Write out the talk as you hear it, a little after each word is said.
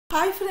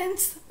Hi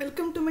friends,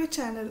 welcome to my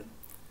channel.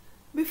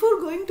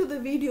 Before going to the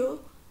video,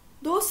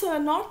 those who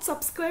are not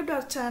subscribed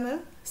our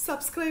channel,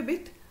 subscribe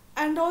it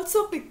and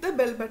also click the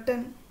bell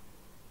button.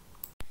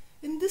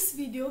 In this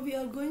video, we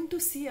are going to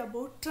see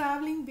about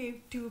traveling wave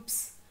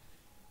tubes.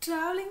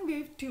 Traveling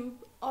wave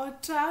tube or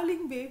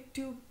traveling wave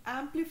tube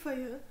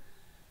amplifier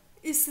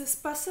is a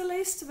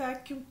specialized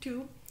vacuum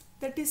tube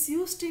that is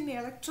used in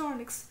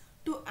electronics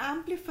to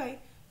amplify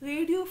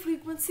radio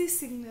frequency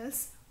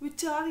signals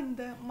which are in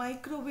the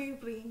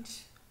microwave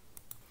range.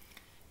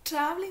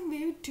 Traveling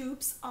wave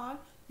tubes are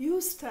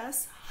used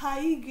as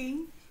high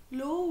gain,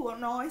 low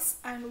noise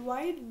and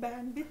wide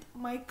bandwidth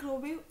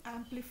microwave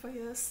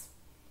amplifiers.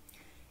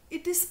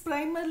 It is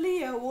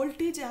primarily a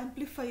voltage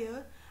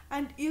amplifier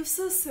and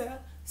uses a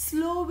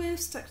slow wave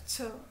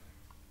structure.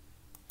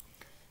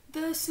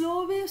 The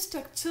slow wave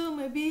structure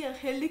may be a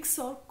helix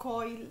or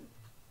coil.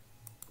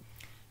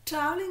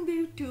 Traveling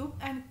wave tube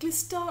and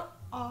cluster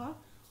are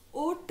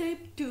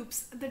O-type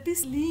tubes, that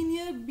is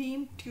linear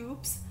beam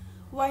tubes,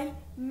 while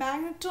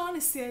magnetron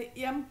is a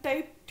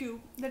M-type tube,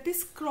 that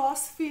is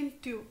cross-field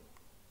tube.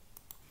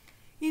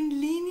 In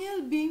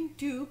linear beam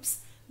tubes,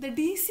 the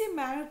DC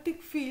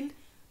magnetic field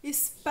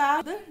is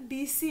paired to the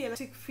DC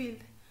electric field,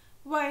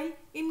 while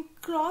in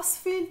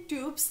cross-field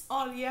tubes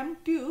or M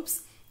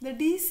tubes, the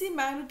DC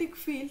magnetic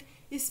field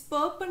is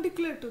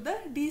perpendicular to the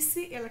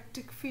DC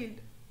electric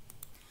field.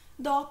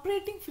 The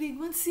operating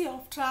frequency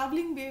of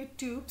traveling wave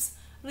tubes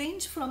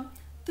range from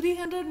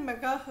 300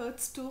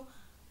 MHz to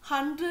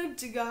 100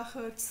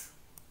 GHz.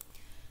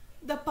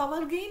 The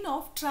power gain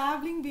of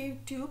traveling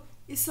wave tube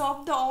is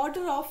of the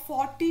order of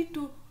 40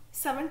 to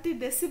 70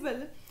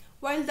 decibel,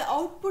 while the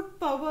output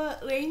power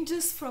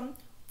ranges from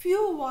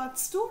few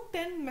watts to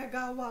 10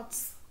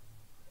 megawatts.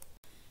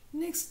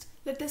 Next,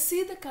 let us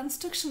see the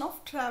construction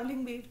of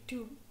traveling wave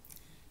tube.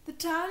 The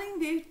traveling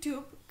wave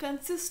tube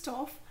consists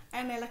of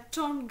an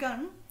electron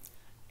gun,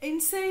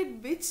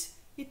 inside which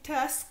it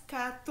has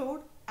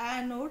cathode,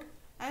 anode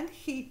and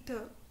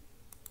heater.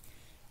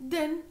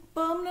 Then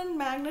permanent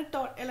magnet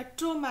or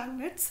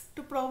electromagnets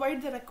to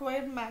provide the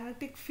required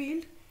magnetic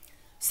field.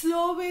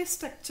 Slow wave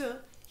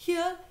structure.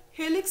 Here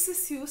helix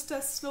is used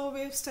as slow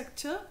wave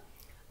structure.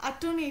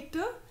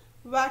 Attenuator,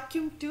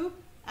 vacuum tube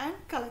and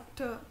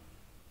collector.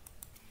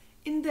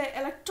 In the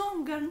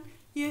electron gun,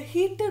 a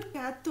heated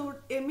cathode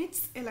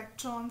emits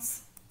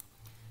electrons.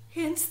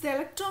 Hence the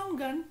electron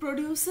gun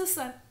produces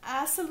and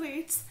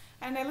accelerates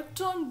an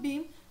electron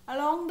beam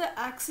along the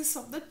axis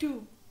of the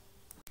tube.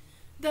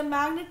 The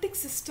magnetic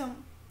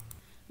system,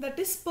 that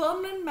is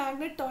permanent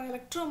magnet or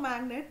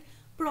electromagnet,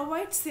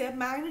 provides a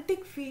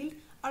magnetic field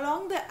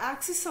along the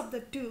axis of the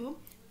tube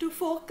to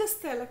focus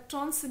the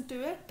electrons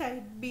into a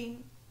tight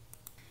beam.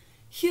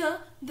 Here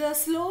the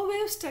slow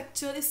wave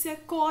structure is a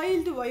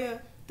coiled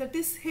wire, that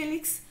is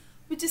helix,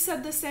 which is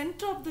at the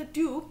center of the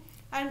tube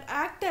and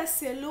act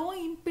as a low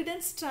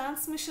impedance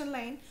transmission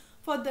line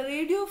for the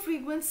radio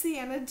frequency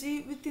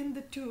energy within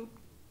the tube.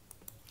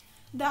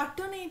 The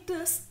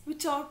attenuators,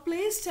 which are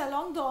placed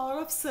along the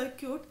RF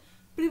circuit,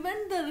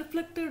 prevent the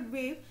reflected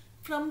wave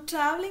from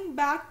traveling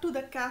back to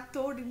the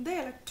cathode in the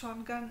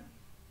electron gun.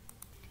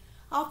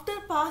 After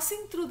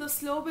passing through the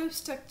slow wave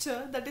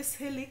structure, that is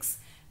helix,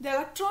 the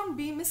electron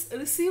beam is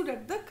received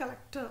at the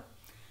collector.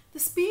 The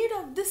speed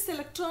of this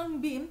electron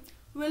beam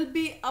will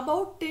be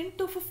about 10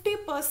 to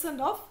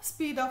 50% of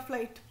speed of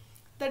light,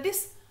 that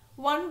is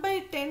 1 by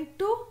 10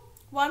 to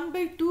 1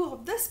 by 2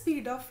 of the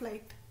speed of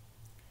light.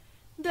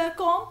 The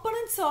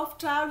components of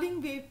traveling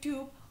wave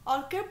tube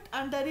are kept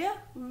under a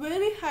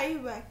very high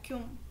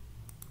vacuum.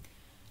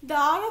 The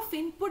RF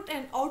input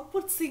and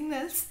output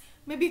signals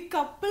may be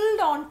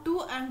coupled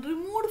onto and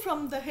removed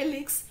from the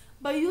helix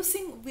by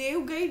using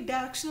waveguide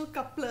directional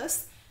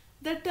couplers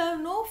that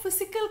have no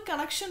physical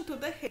connection to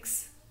the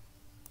helix.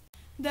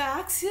 The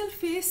axial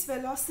phase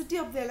velocity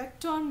of the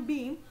electron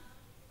beam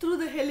through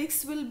the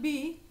helix will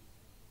be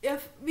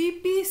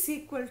Vp is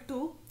equal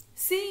to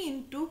C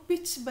into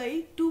pitch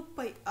by 2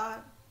 pi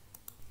r,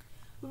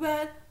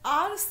 where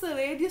r is the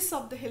radius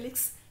of the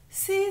helix,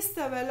 c is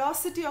the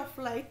velocity of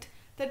light,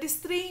 that is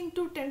 3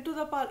 into 10 to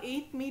the power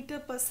 8 meter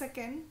per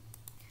second.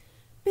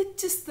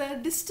 Pitch is the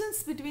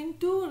distance between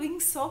two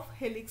rings of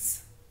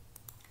helix.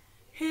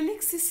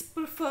 Helix is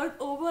preferred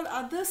over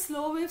other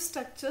slow wave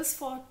structures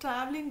for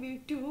traveling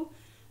wave tube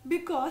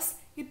because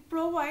it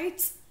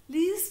provides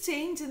least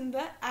change in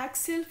the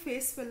axial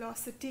phase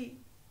velocity.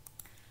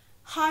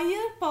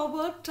 Higher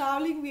power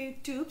traveling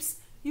wave tubes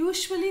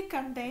usually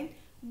contain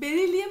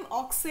beryllium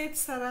oxide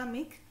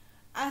ceramic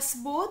as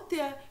both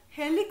a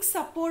helix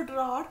support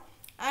rod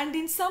and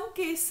in some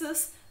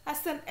cases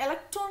as an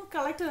electron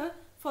collector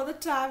for the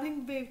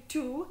traveling wave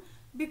tube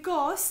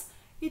because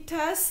it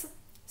has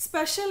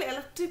special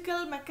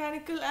electrical,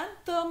 mechanical and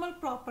thermal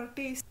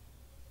properties.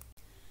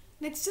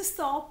 Next is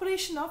the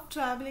operation of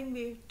traveling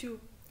wave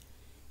tube.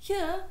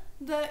 Here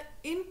the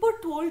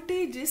input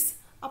voltage is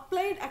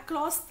applied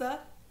across the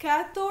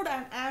cathode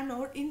and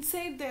anode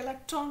inside the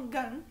electron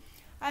gun,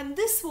 and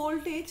this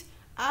voltage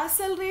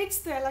accelerates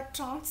the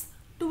electrons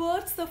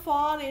towards the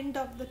far end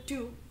of the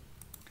tube.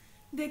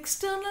 The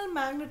external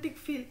magnetic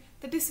field,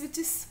 that is, which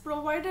is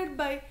provided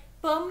by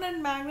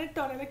permanent magnet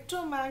or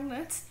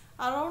electromagnets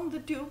around the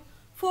tube,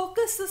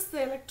 focuses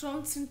the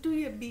electrons into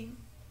a beam.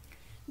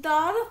 The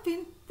RF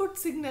input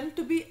signal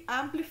to be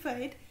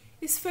amplified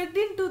is fed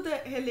into the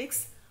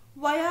helix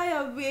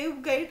via a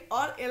waveguide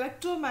or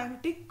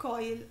electromagnetic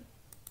coil.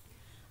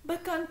 By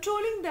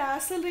controlling the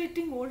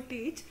accelerating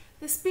voltage,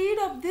 the speed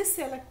of this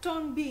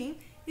electron beam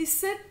is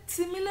set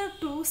similar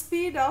to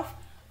speed of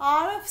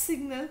RF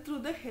signal through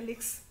the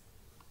helix.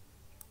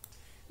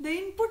 The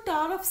input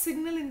RF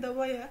signal in the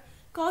wire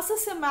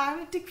causes a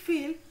magnetic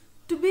field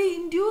to be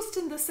induced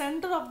in the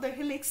center of the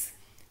helix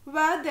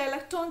where the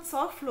electrons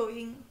are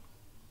flowing.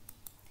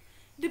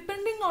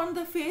 Depending on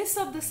the phase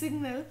of the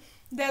signal,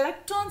 the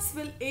electrons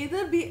will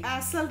either be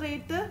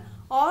accelerated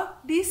or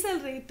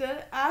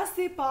decelerated as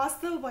they pass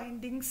the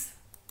windings.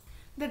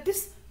 That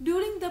is,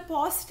 during the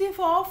positive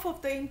half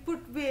of the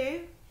input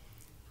wave,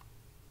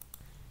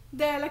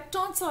 the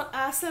electrons are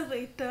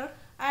accelerated,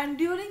 and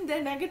during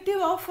the negative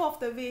half of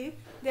the wave,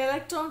 the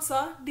electrons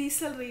are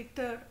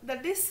decelerated,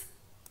 that is,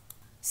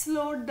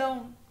 slowed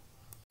down.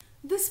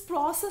 This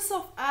process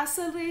of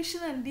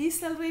acceleration and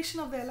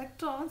deceleration of the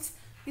electrons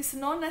is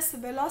known as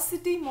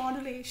velocity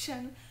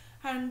modulation,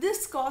 and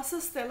this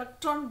causes the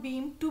electron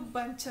beam to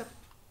bunch up.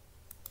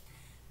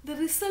 The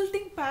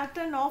resulting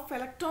pattern of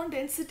electron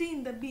density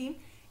in the beam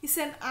is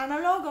an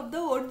analog of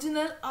the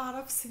original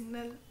RF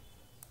signal.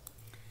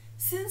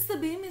 Since the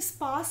beam is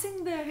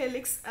passing the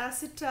helix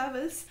as it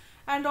travels,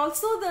 and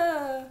also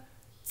the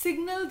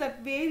signal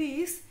that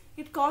varies,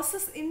 it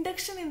causes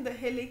induction in the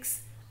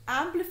helix,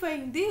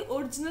 amplifying the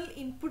original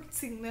input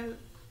signal.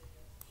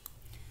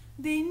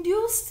 The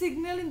induced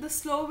signal in the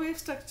slow wave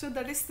structure,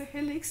 that is the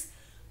helix,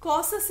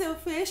 causes a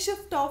phase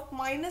shift of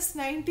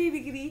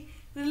 -90°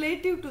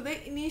 relative to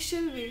the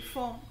initial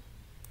waveform.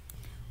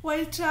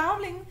 While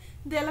traveling,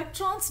 the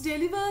electrons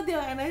deliver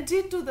their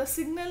energy to the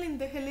signal in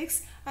the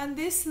helix and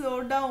they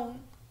slow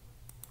down.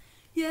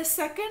 A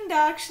second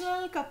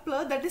directional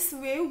coupler, that is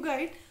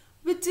waveguide,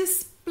 which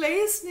is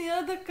placed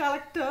near the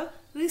collector,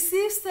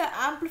 receives the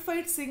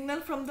amplified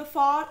signal from the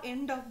far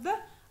end of the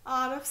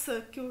RF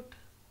circuit.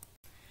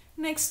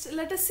 Next,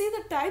 let us see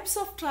the types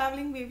of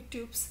traveling wave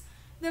tubes.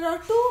 There are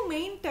two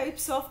main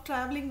types of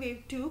traveling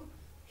wave tube: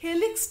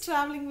 helix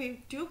traveling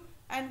wave tube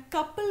and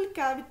coupled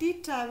cavity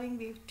traveling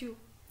wave tube.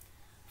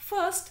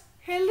 First,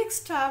 helix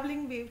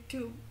traveling wave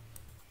tube.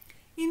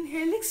 In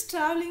helix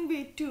traveling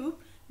wave tube,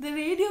 the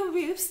radio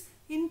waves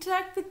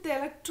interact with the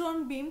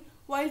electron beam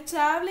while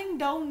traveling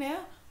down a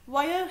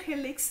wire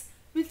helix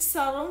which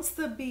surrounds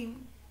the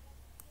beam.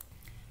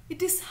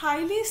 It is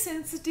highly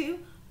sensitive,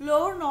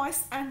 low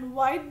noise and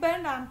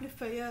wideband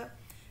amplifier.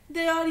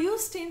 They are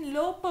used in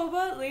low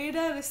power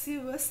radar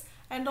receivers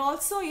and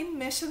also in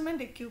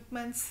measurement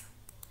equipments.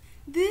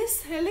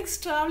 These helix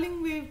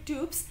traveling wave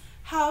tubes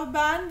have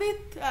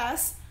bandwidth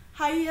as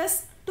high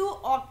as 2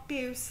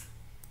 octaves.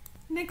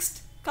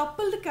 Next,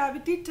 coupled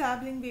cavity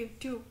traveling wave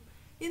tube.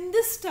 In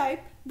this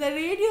type, the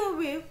radio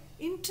wave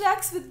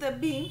interacts with the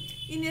beam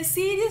in a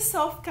series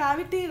of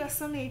cavity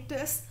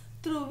resonators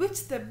through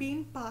which the beam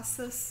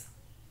passes.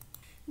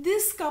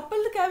 These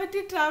coupled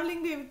cavity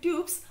traveling wave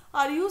tubes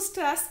are used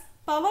as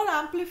power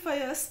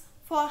amplifiers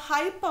for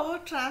high power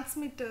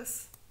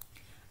transmitters,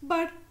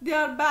 but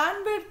their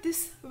bandwidth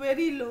is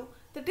very low,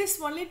 that is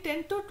only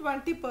 10 to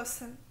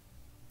 20%.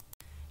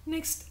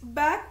 Next,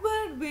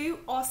 backward wave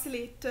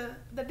oscillator,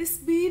 that is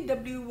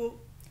BWO.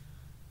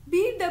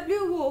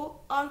 BWO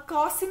or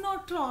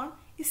carcinotron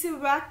is a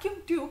vacuum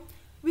tube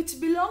which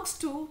belongs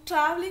to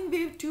traveling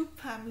wave tube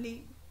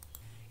family.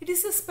 It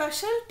is a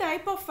special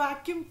type of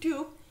vacuum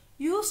tube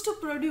used to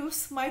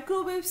produce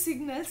microwave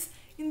signals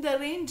in the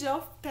range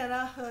of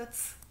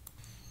terahertz.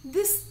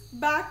 This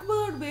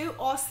backward wave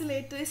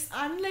oscillator is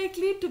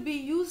unlikely to be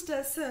used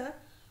as a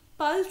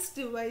pulse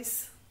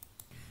device.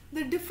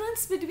 The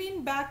difference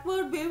between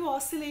backward wave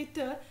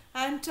oscillator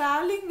and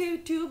traveling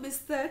wave tube is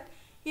that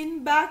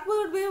in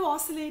backward wave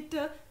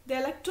oscillator, the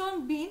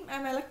electron beam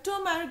and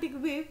electromagnetic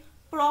wave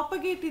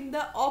propagate in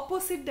the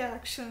opposite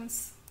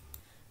directions.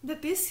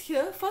 That is,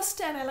 here first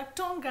an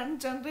electron gun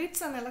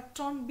generates an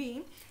electron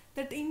beam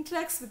that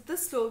interacts with the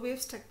slow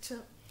wave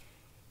structure.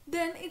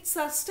 Then it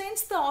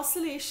sustains the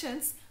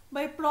oscillations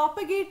by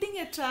propagating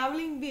a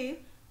traveling wave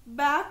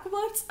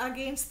backwards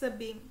against the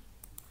beam.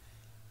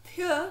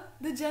 Here,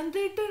 the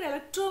generated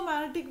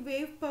electromagnetic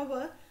wave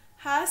power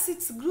has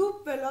its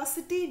group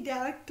velocity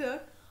directed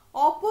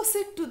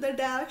opposite to the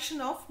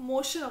direction of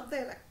motion of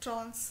the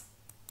electrons.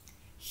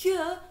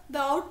 Here,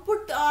 the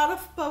output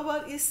RF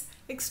power is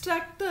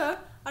extracted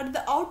at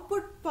the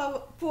output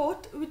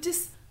port, which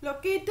is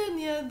located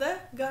near the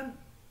gun.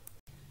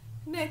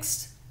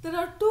 Next, there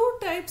are two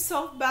types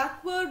of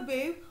backward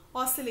wave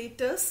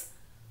oscillators.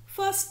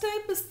 First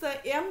type is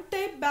the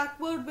M-type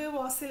backward wave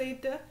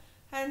oscillator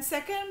and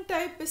second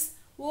type is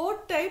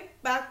O-type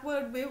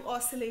backward wave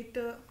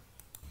oscillator.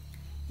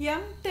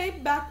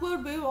 M-type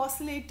backward wave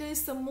oscillator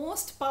is the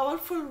most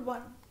powerful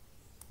one.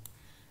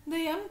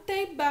 The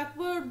M-type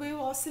backward wave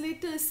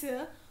oscillator is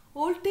a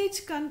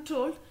voltage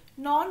controlled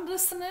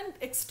non-resonant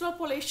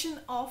extrapolation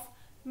of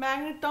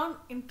magneton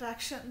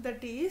interaction,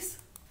 that is,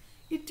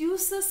 it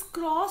uses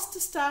crossed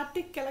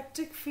static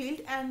electric field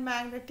and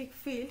magnetic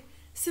field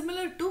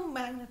similar to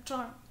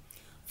magnetron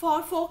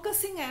for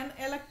focusing an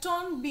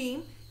electron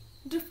beam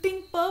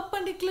drifting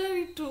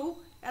perpendicularly to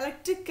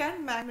electric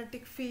and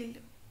magnetic field.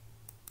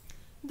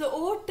 The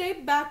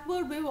O-type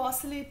backward wave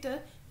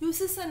oscillator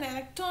uses an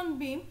electron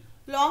beam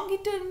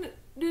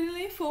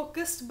longitudinally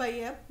focused by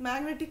a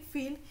magnetic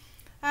field,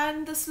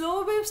 and the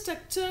slow wave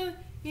structure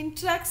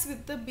interacts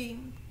with the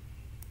beam.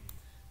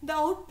 The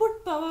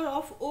output power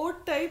of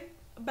O-type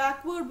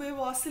backward wave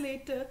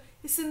oscillator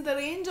is in the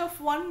range of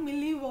 1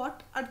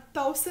 milliwatt at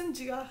 1000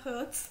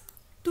 GHz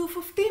to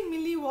 50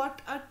 milliwatt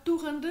at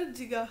 200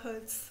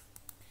 GHz.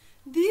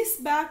 These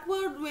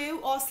backward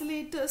wave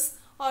oscillators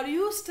are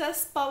used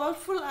as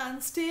powerful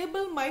and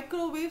stable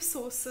microwave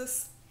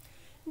sources.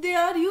 They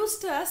are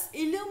used as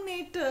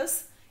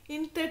illuminators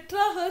in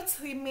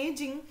terahertz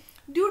imaging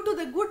due to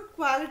the good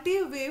quality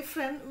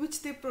wavefront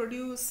which they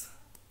produce.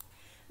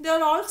 They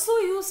are also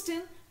used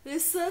in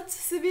research,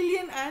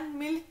 civilian and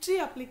military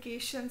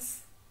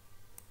applications.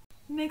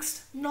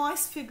 Next,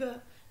 noise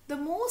figure. The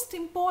most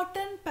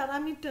important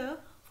parameter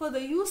for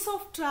the use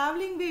of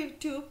traveling wave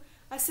tube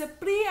as a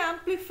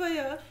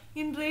preamplifier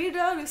in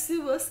radar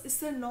receivers is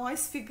the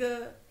noise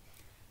figure.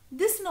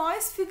 This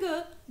noise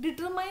figure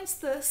determines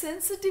the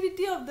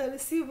sensitivity of the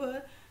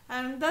receiver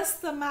and thus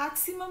the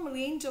maximum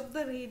range of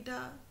the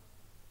radar.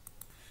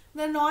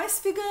 The noise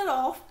figure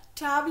of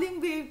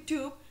traveling wave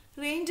tube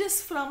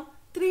ranges from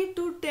 3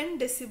 to 10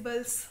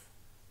 decibels.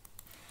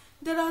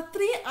 There are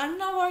three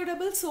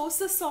unavoidable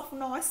sources of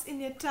noise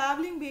in a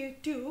traveling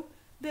wave tube.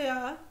 They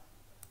are: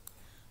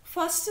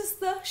 first is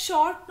the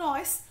short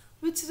noise,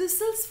 which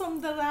results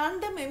from the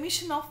random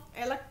emission of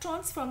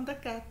electrons from the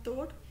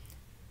cathode.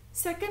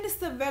 Second is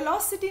the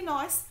velocity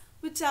noise,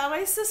 which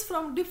arises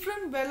from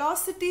different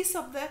velocities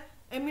of the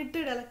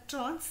emitted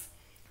electrons.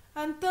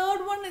 And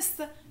third one is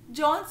the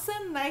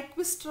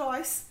Johnson-Nyquist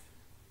noise,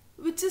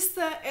 which is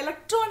the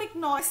electronic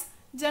noise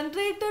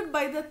generated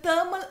by the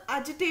thermal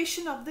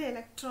agitation of the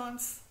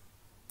electrons.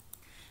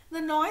 The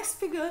noise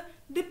figure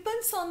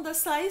depends on the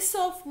size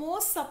of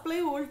most supply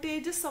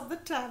voltages of the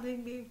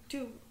traveling wave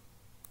tube.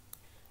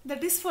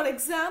 That is, for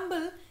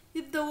example,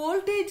 if the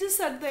voltages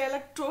at the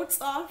electrodes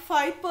are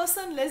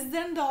 5% less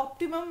than the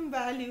optimum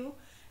value,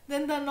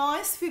 then the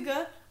noise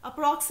figure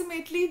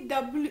approximately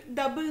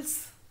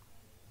doubles.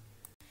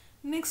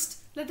 Next,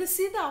 let us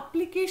see the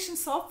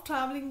applications of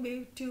traveling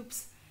wave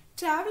tubes.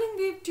 Traveling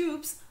wave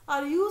tubes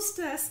are used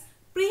as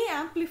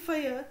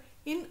preamplifier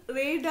in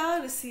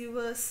radar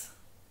receivers.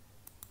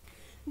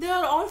 They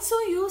are also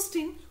used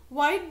in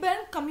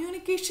wideband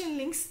communication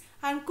links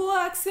and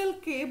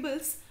coaxial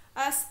cables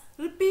as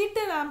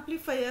repeater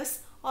amplifiers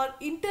or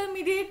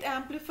intermediate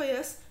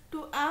amplifiers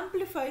to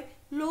amplify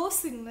low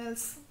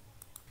signals.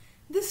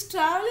 These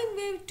traveling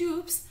wave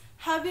tubes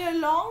have a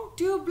long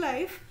tube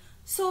life,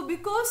 so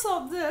because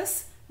of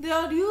this they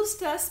are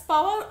used as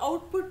power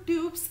output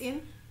tubes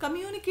in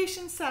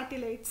communication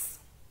satellites.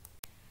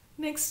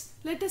 Next,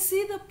 let us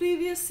see the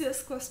previous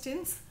year's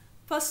questions.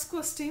 First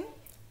question.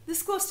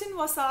 This question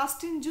was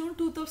asked in June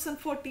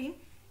 2014.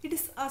 It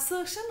is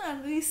assertion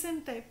and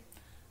reason type.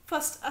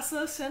 First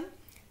assertion.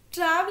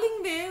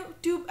 Traveling wave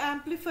tube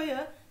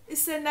amplifier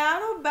is a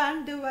narrow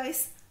band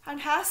device and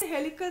has a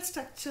helical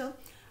structure,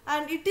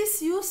 and it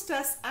is used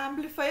as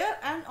amplifier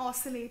and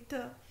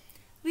oscillator.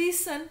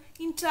 Reason.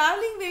 In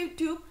traveling wave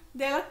tube,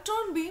 the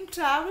electron beam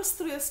travels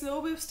through a slow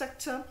wave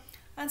structure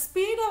and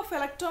speed of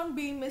electron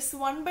beam is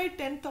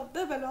 1/10th of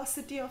the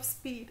velocity of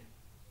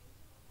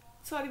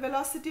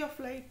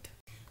light.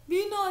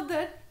 We know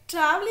that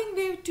traveling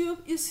wave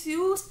tube is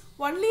used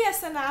only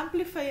as an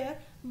amplifier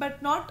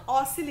but not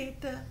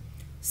oscillator.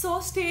 So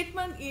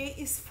statement A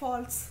is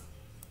false.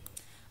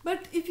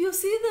 But if you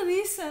see the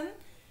reason,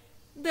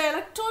 the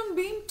electron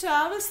beam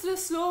travels through a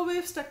slow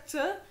wave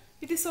structure,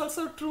 it is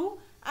also true,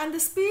 and the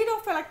speed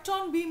of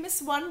electron beam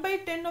is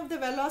 1/10 of the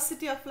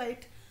velocity of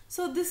light.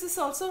 So this is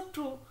also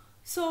true.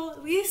 So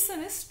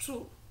reason is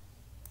true.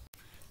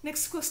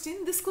 Next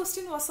question. This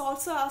question was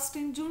also asked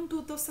in June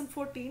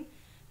 2014.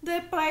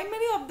 The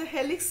primary of the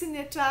helix in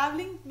a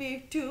traveling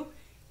wave tube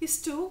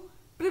is to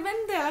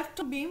prevent the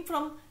electron beam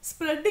from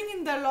spreading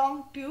in the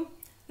long tube,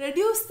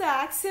 reduce the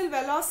axial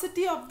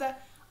velocity of the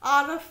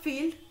RF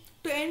field,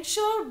 to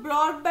ensure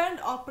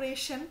broadband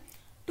operation,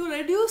 to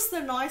reduce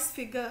the noise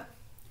figure.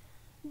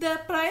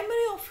 The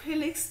primary of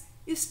helix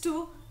is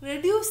to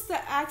reduce the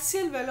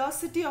axial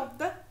velocity of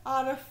the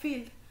RF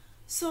field.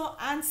 So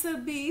answer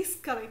B is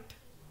correct.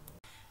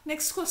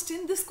 Next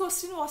question. This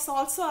question was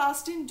also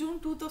asked in June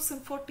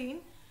 2014.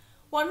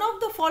 One of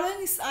the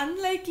following is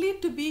unlikely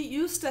to be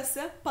used as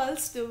a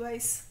pulse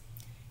device.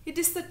 It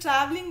is the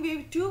traveling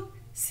wave tube,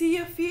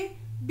 CFA,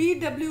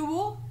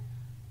 BWO,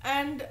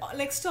 and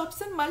next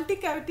option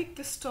multi-cavity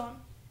klystron.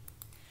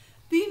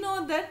 We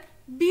know that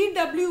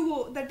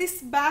BWO, that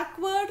is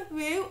backward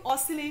wave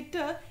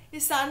oscillator,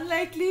 is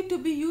unlikely to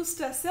be used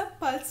as a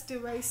pulse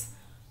device.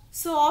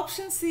 So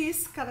option C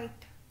is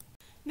correct.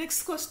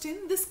 Next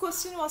question. This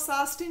question was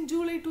asked in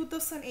July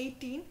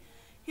 2018.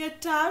 A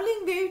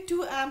traveling wave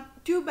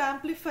tube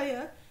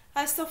amplifier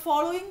has the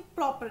following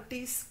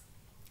properties.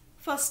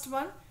 First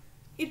one,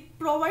 it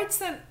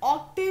provides an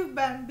octave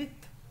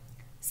bandwidth.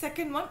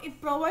 Second one,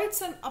 it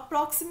provides an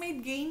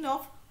approximate gain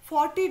of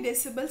 40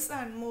 decibels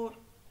and more.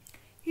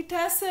 It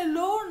has a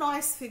low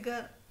noise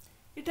figure.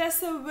 It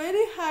has a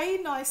very high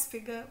noise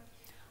figure.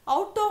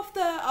 Out of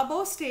the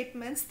above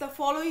statements, the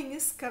following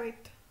is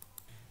correct.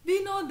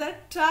 We know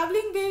that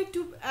traveling wave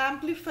tube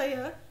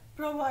amplifier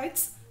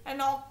provides an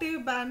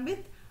octave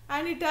bandwidth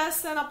and it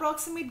has an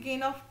approximate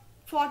gain of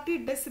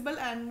 40 decibel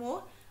and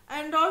more,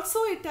 and also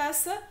it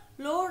has a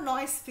low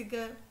noise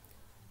figure,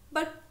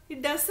 but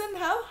it doesn't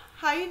have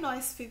high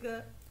noise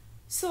figure.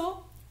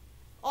 So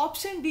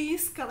option D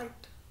is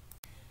correct.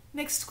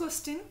 Next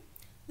question.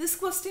 This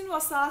question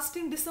was asked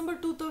in December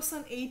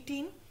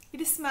 2018.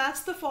 It is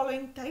matched the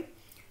following type.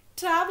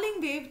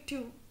 Traveling wave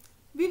tube.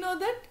 We know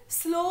that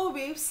slow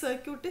wave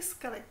circuit is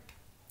correct.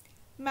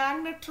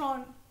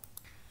 Magnetron.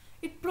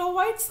 It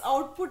provides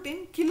output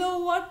in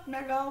kilowatt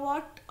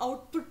megawatt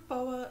output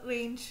power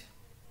range.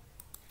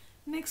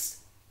 Next,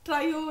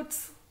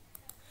 triodes.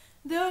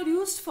 They are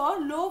used for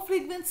low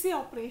frequency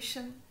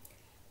operation.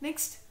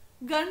 Next,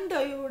 gun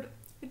diode.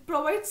 It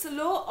provides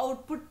low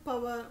output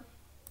power.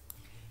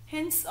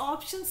 Hence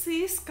option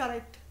C is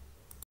correct.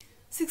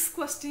 Sixth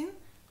question.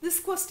 This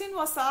question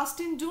was asked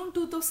in June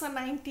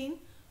 2019.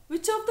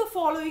 Which of the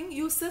following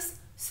uses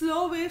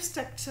slow wave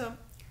structure?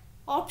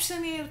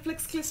 Option A,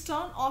 reflex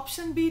klystron.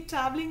 Option B,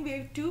 traveling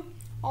wave tube.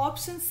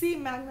 Option C,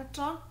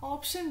 magnetron.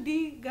 Option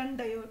D, gun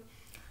diode.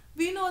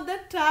 We know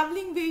that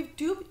traveling wave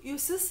tube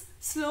uses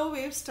slow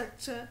wave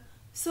structure.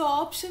 So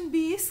option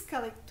B is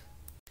correct.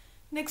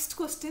 Next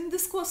question.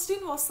 This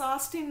question was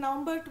asked in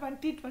November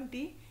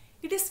 2020.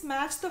 It is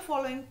matched the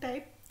following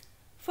type.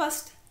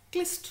 First,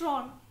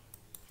 klystron.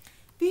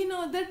 We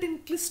know that in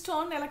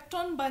klystron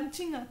electron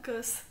bunching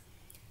occurs.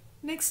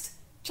 Next,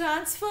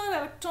 transfer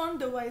electron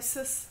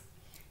devices.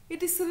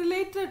 It is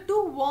related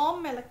to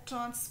warm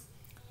electrons.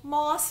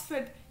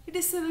 MOSFET. It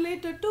is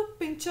related to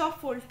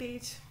pinch-off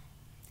voltage.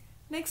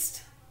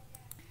 Next,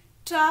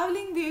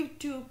 traveling wave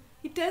tube.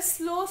 It has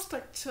slow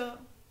structure.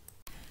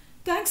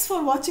 Thanks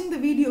for watching the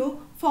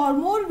video. For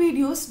more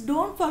videos,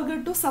 don't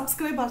forget to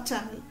subscribe our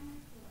channel.